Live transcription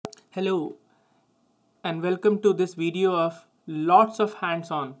Hello and welcome to this video of lots of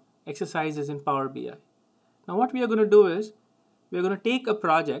hands-on exercises in Power BI. Now what we are going to do is we're going to take a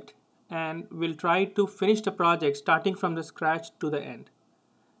project and we'll try to finish the project starting from the scratch to the end.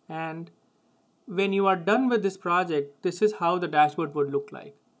 And when you are done with this project, this is how the dashboard would look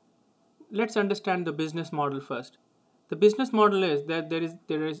like. Let's understand the business model first. The business model is that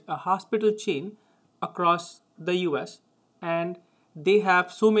there is a hospital chain across the US and they have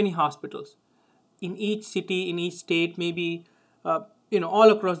so many hospitals in each city, in each state, maybe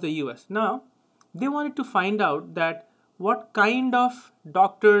all across the US. Now, they wanted to find out that what kind of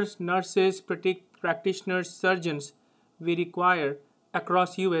doctors, nurses, practitioners, surgeons we require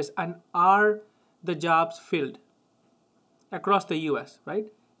across US and are the jobs filled across the US,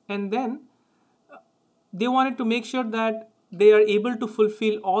 right? And then they wanted to make sure that they are able to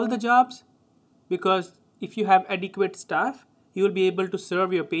fulfill all the jobs because if you have adequate staff, you will be able to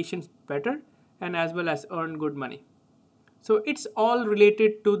serve your patients better and as well as earn good money. So it's all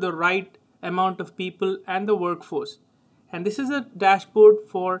related to the right amount of people and the workforce. And this is a dashboard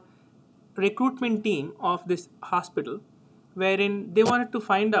for recruitment team of this hospital wherein they wanted to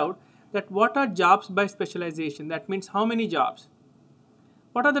find out that what are jobs by specialization. That means how many jobs.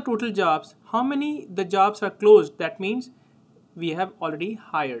 What are the total jobs? How many the jobs are closed? That means we have already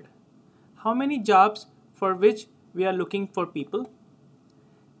hired. How many jobs for which we are looking for people?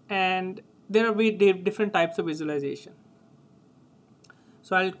 And there are different types of visualization.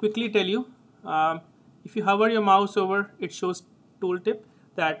 So I'll quickly tell you. If you hover your mouse over, it shows tooltip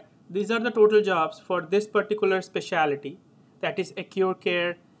that these are the total jobs for this particular specialty. That is acute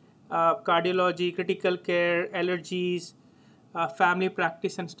care, cardiology, critical care, allergies, family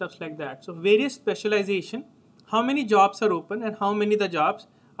practice and stuff like that. So various specialization, how many jobs are open and how many the jobs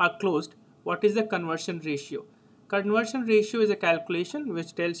are closed. What is the conversion ratio? Conversion ratio is a calculation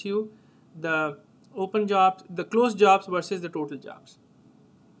which tells you the open jobs, the closed jobs versus the total jobs.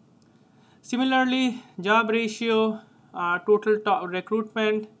 Similarly, job ratio, total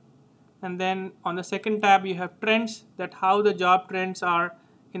recruitment, and then on the second tab you have trends, that how the job trends are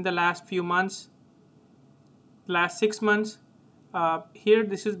in the last few months, last 6 months. Here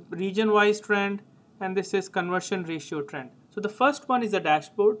this is region wise trend and this is conversion ratio trend. So the first one is the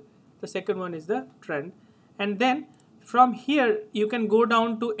dashboard, the second one is the trend, and then from here you can go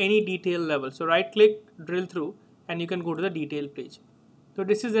down to any detail level. So right click, drill through, and you can go to the detail page. So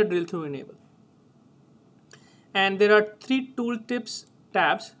this is the drill through enable. And there are 3 tooltips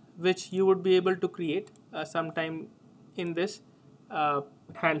tabs which you would be able to create sometime in this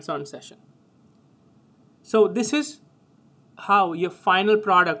hands-on session. So this is how your final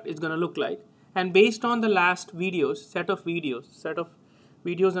product is going to look like. And based on the last set of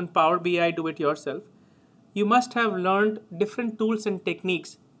videos on Power BI do it yourself, you must have learned different tools and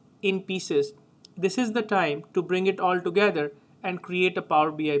techniques in pieces. This is the time to bring it all together and create a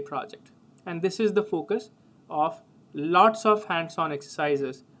Power BI project. And this is the focus of lots of hands-on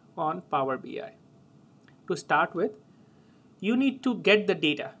exercises on Power BI. To start with, you need to get the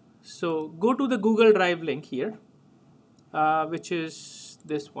data. So go to the Google Drive link here, which is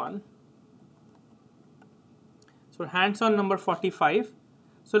this one. So hands-on number 45.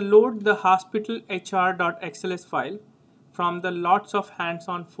 So load the hospital hr.xls file from the lots of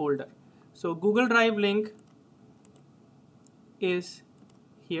hands-on folder. So Google Drive link is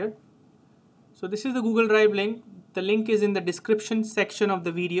here. So this is the Google Drive link. The link is in the description section of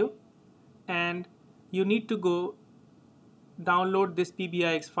the video, and you need to go download this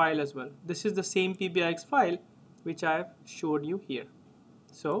PBIX file as well. This is the same PBIX file which I have showed you here.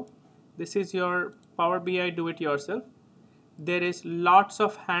 So this is your Power BI do it yourself. There is lots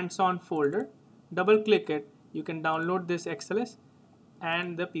of hands-on folder. Double click it, you can download this XLS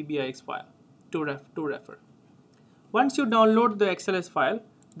and the PBIX file to refer. Once you download the XLS file,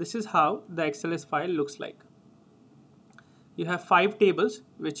 this is how the XLS file looks like. You have 5 tables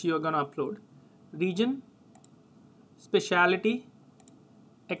which you are going to upload: region, specialty,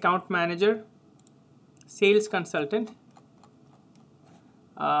 account manager, sales consultant,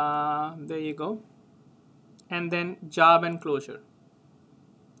 there you go, and then job and closure.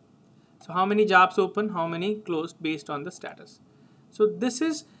 So how many jobs open, how many closed based on the status. So this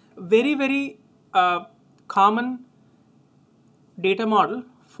is very common data model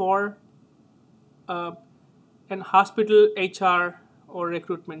for an hospital HR or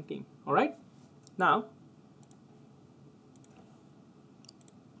recruitment team. All right. Now,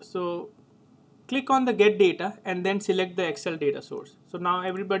 so click on the get data and then select the Excel data source. So now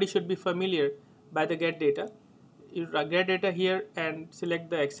everybody should be familiar by the get data. You get data here and select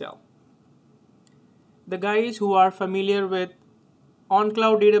the Excel. The guys who are familiar with on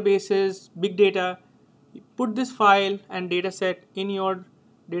cloud databases, big data, put this file and data set in your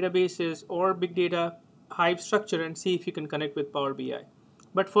databases or big data Hive structure and see if you can connect with Power BI.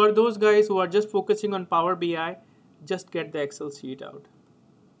 But for those guys who are just focusing on Power BI, just get the Excel sheet out.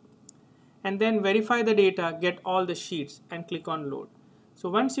 And then verify the data, get all the sheets and click on load. So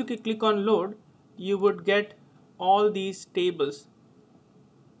once you click on load, you would get all these tables,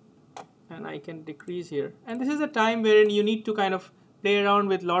 and I can decrease here. And this is a time wherein you need to kind of play around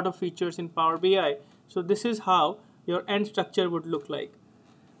with a lot of features in Power BI. So this is how your end structure would look like.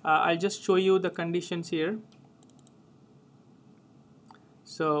 I'll just show you the conditions here.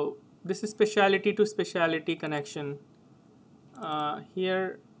 So this is speciality to speciality connection.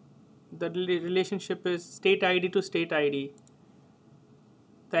 Here the relationship is state ID to state ID.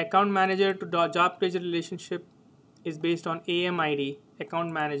 The account manager to job creator relationship is based on AMID,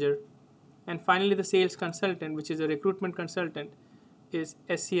 account manager. And finally the sales consultant, which is a recruitment consultant, is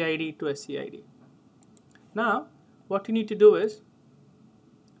SCID to SCID. Now what you need to do is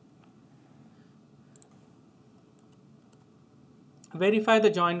verify the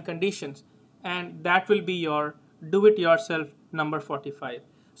join conditions, and that will be your do-it-yourself number 45.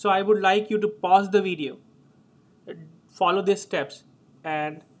 So I would like you to pause the video, follow these steps,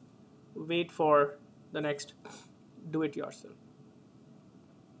 and wait for the next do-it-yourself.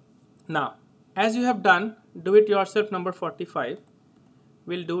 Now, as you have done do-it-yourself number 45,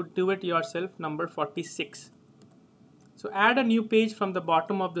 we'll do do-it-yourself number 46. So add a new page from the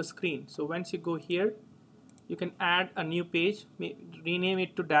bottom of the screen. So once you go here, you can add a new page, rename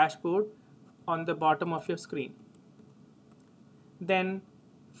it to dashboard on the bottom of your screen. Then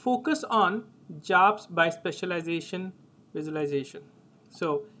focus on jobs by specialization visualization.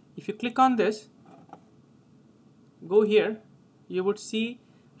 So if you click on this, go here, you would see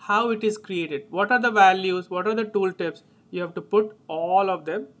how it is created. What are the values, what are the tooltips? You have to put all of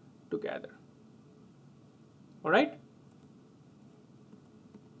them together. All right?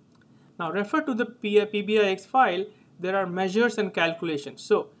 Now refer to the PBIX file. There are measures and calculations.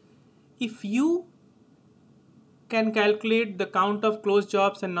 So if you can calculate the count of closed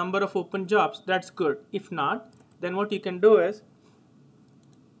jobs and number of open jobs, that's good. If not, then what you can do is,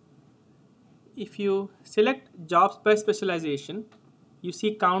 if you select jobs by specialization, you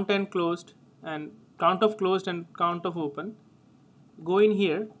see count and closed and count of closed and count of open. Go in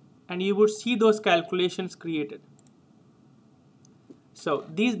here and you would see those calculations created. So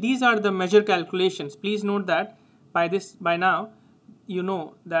these are the measure calculations. Please note that by now you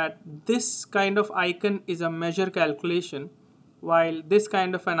know that this kind of icon is a measure calculation, while this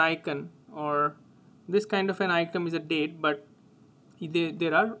kind of an icon or this kind of an item is a date, but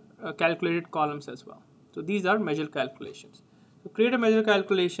there are calculated columns as well. So these are measure calculations. So create a measure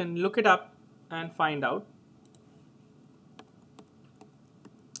calculation, look it up and find out.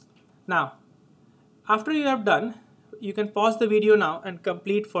 Now after you have done, you can pause the video now and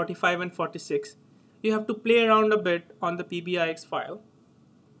complete 45 and 46. You have to play around a bit on the PBIX file.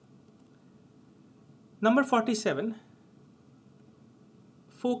 Number 47,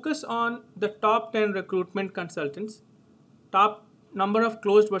 focus on the top 10 recruitment consultants, top number of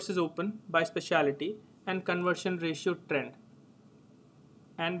closed versus open by specialty, and conversion ratio trend,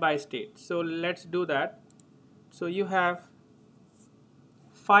 and by state. So let's do that. So you have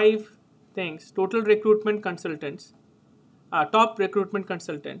 5 things: total recruitment consultants, top recruitment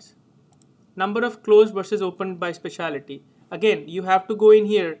consultants, number of closed versus open by specialty. Again, you have to go in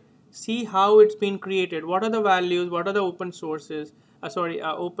here, see how it's been created, what are the values, what are the open sources,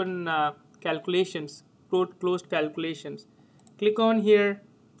 open calculations, closed calculations. Click on here,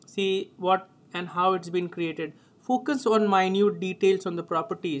 see what and how it's been created. Focus on minute details on the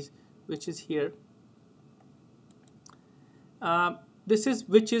properties, which is here. This is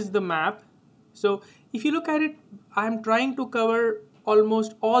which is the map. So if you look at it, I'm trying to cover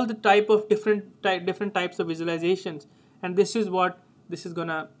almost all the different types of visualizations, and this is what this is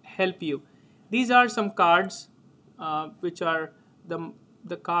gonna help you. These are some cards, which are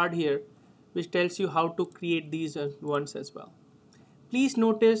the card here, which tells you how to create these ones as well. Please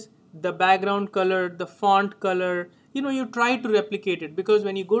notice the background color, the font color. You try to replicate it, because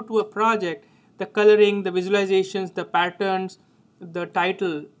when you go to a project, the coloring, the visualizations, the patterns, the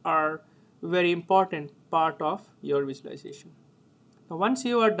title are very important part of your visualization. Now once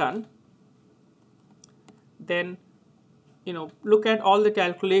you are done, then look at all the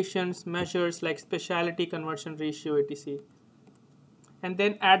calculations, measures like specialty, conversion ratio, etc. And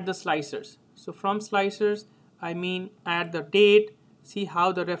then add the slicers. So from slicers, I mean add the date, see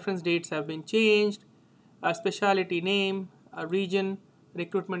how the reference dates have been changed, a specialty name, a region,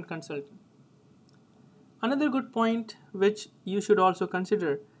 recruitment consultant. Another good point which you should also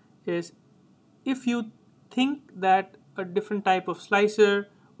consider is, if you think that a different type of slicer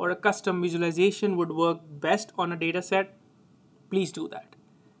or a custom visualization would work best on a data set, please do that.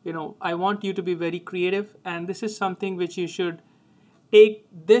 I want you to be very creative, and this is something which you should take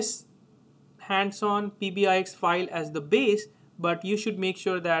this hands-on PBIX file as the base, but you should make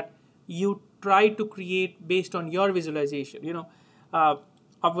sure that you try to create based on your visualization. Uh,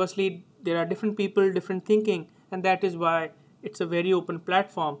 Obviously there are different people, different thinking, and that is why it's a very open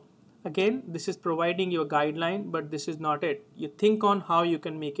platform. Again, this is providing you a guideline, but this is not it. You think on how you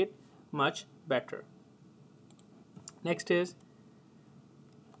can make it much better. Next is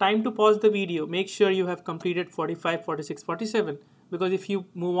time to pause the video. Make sure you have completed 45, 46, 47, because if you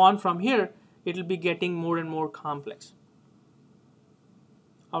move on from here, it will be getting more and more complex.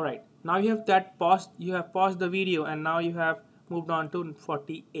 All right, now you have paused the video, and now you have moved on to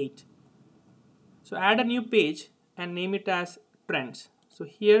 48. So add a new page and name it as trends. So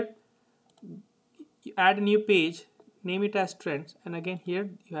here you add a new page, name it as trends, and again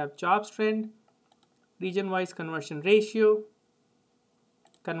here you have jobs trend, region wise conversion ratio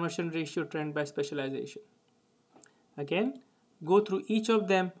trend by specialization. Again, go through each of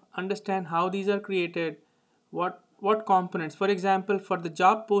them, understand how these are created, what components. For example, for the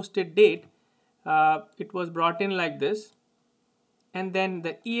job posted date, it was brought in like this, and then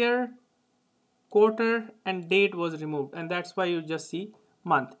the year, quarter, and date was removed, and that's why you just see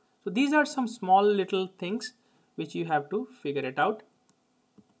month. So these are some small little things which you have to figure it out.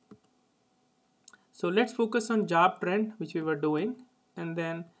 So let's focus on job trend, which we were doing, and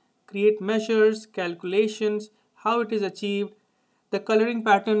then create measures, calculations, how it is achieved. The coloring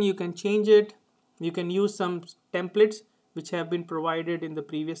pattern, you can change it. You can use some templates which have been provided in the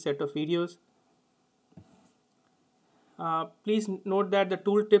previous set of videos. Please note that the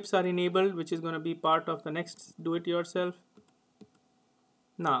tooltips are enabled, which is going to be part of the next do-it-yourself.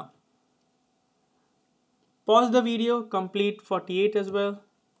 Now, pause the video, complete 48 as well.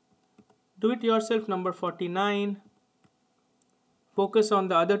 Do-it-yourself number 49. Focus on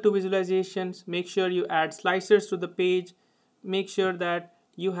the other two visualizations. Make sure you add slicers to the page. Make sure that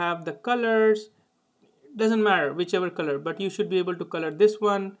you have the colors. Doesn't matter whichever color, but you should be able to color this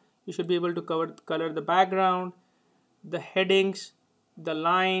one. You should be able to color the background, the headings, the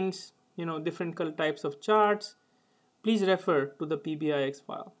lines, different color types of charts. Please refer to the PBIX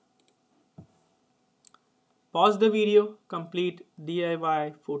file. Pause the video, complete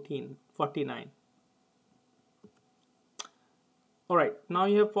DIY 49. Alright, now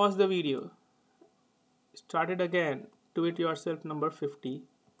you have paused the video. Start it again, do it yourself number 50.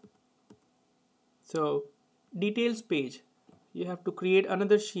 So, details page. You have to create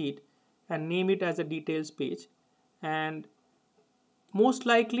another sheet and name it as a details page. And most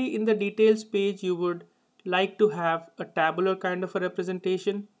likely in the details page you would like to have a tabular kind of a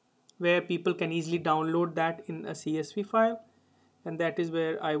representation where people can easily download that in a CSV file, and that is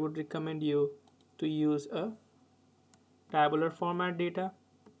where I would recommend you to use a tabular format data.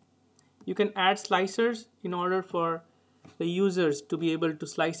 You can add slicers in order for the users to be able to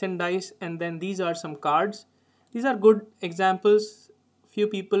slice and dice, and then these are some cards. These are good examples. Few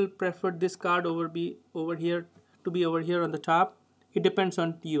people prefer this card over here on the top. It depends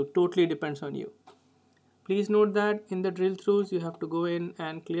on you, totally depends on you. Please note that in the drill throughs you have to go in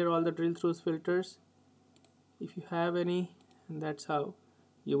and clear all the drill throughs filters if you have any, and that's how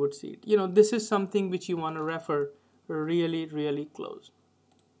you would see it. This is something which you want to refer really close.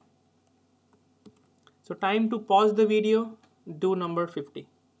 So time to pause the video, do number 50.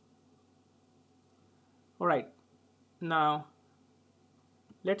 Alright, now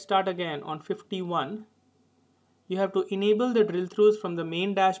let's start again on 51. You have to enable the drill throughs from the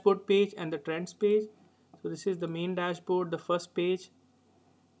main dashboard page and the trends page. So this is the main dashboard, the first page.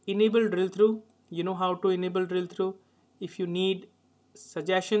 Enable drill through. You know how to enable drill through. If you need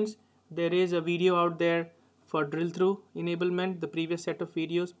suggestions, there is a video out there for drill through enablement, the previous set of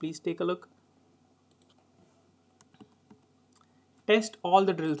videos. Please take a look. Test all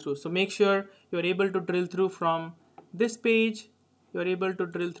the drill throughs. So make sure you're able to drill through from this page. You're able to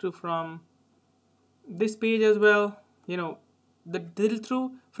drill through from this page as well. The drill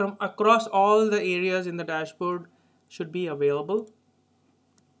through from across all the areas in the dashboard should be available.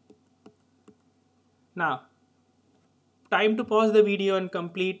 Now, time to pause the video and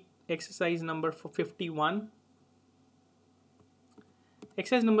complete exercise number 51.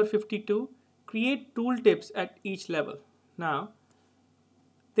 Exercise number 52, create tooltips at each level. Now,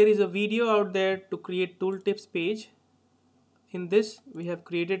 there is a video out there to create tooltips page. In this, we have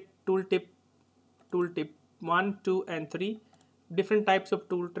created tooltip 1, 2, and 3. different types of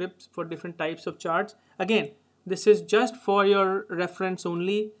tooltips for different types of charts. Again, this is just for your reference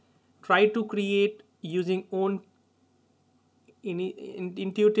only. Try to create using own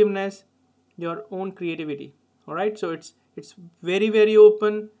intuitiveness, your own creativity. All right, so it's very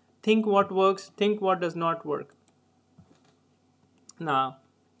open. Think what works, think what does not work. Now,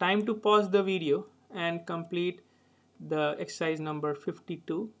 time to pause the video and complete the exercise number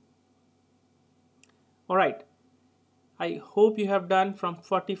 52. All right, I hope you have done from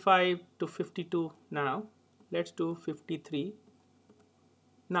 45 to 52 now. Let's do 53.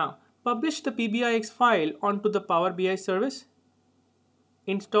 Now, publish the PBIX file onto the Power BI service.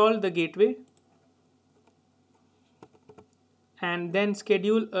 Install the gateway and then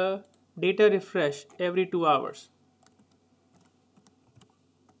schedule a data refresh every 2 hours.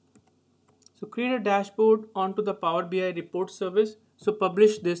 So create a dashboard onto the Power BI report service. So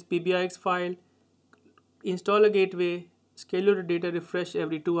publish this PBIX file, install a gateway, schedule a data refresh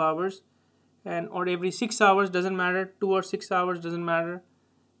every 2 hours, and or every 6 hours, doesn't matter, 2 or 6 hours doesn't matter,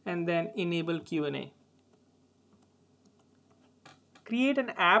 and then enable Q&A. Create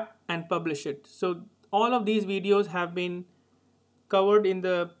an app and publish it. So all of these videos have been covered in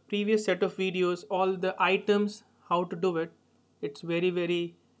the previous set of videos, all the items, how to do it. It's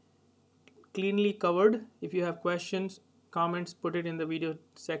very cleanly covered. If you have questions, comments, put it in the video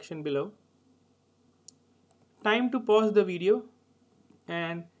section below. Time to pause the video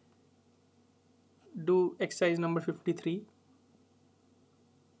and do exercise number 53.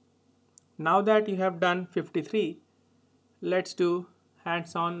 Now that you have done 53, let's do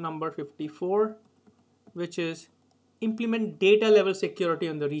hands-on number 54, which is implement data level security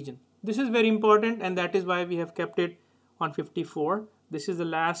on the region. This is very important, and that is why we have kept it on 54. This is the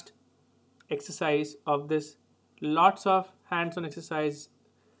last exercise of this lots of hands-on exercise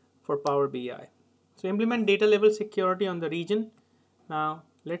for Power BI. So implement data level security on the region. Now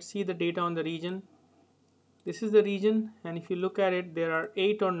let's see the data on the region. This is the region, and if you look at it, there are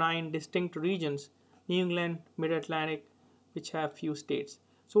 8 or 9 distinct regions, New England, Mid-Atlantic, which have few states.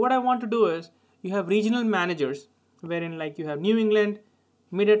 So what I want to do is, you have regional managers, wherein like you have New England,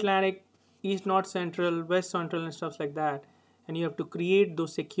 Mid-Atlantic, East, North Central, West Central, and stuff like that, and you have to create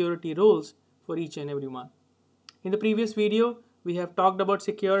those security roles for each and every one. In the previous video, we have talked about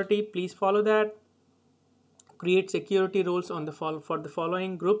security. Please follow that. Create security roles on for the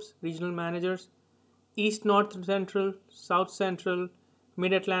following groups: regional managers, East, North Central, South Central,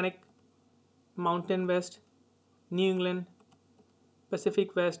 Mid-Atlantic, Mountain West, New England,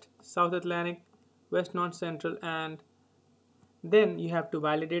 Pacific West, South Atlantic, West North Central, and then you have to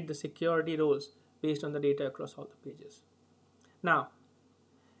validate the security roles based on the data across all the pages. Now,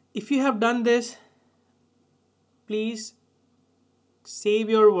 if you have done this, please save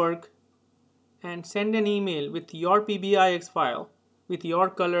your work and send an email with your PBIX file, with your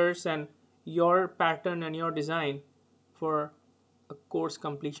colors and your pattern and your design for a course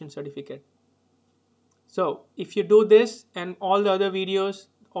completion certificate. So if you do this and all the other videos,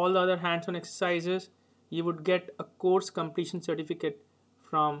 all the other hands-on exercises, you would get a course completion certificate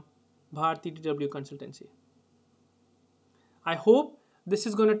from Bharati DW Consultancy. I hope this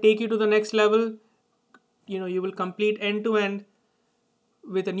is going to take you to the next level. You will complete end-to-end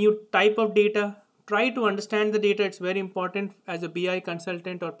with a new type of data. Try to understand the data. It's very important as a BI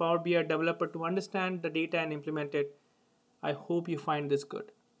consultant or Power BI developer to understand the data and implement it. I hope you find this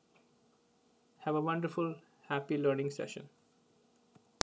good. Have a wonderful, happy learning session.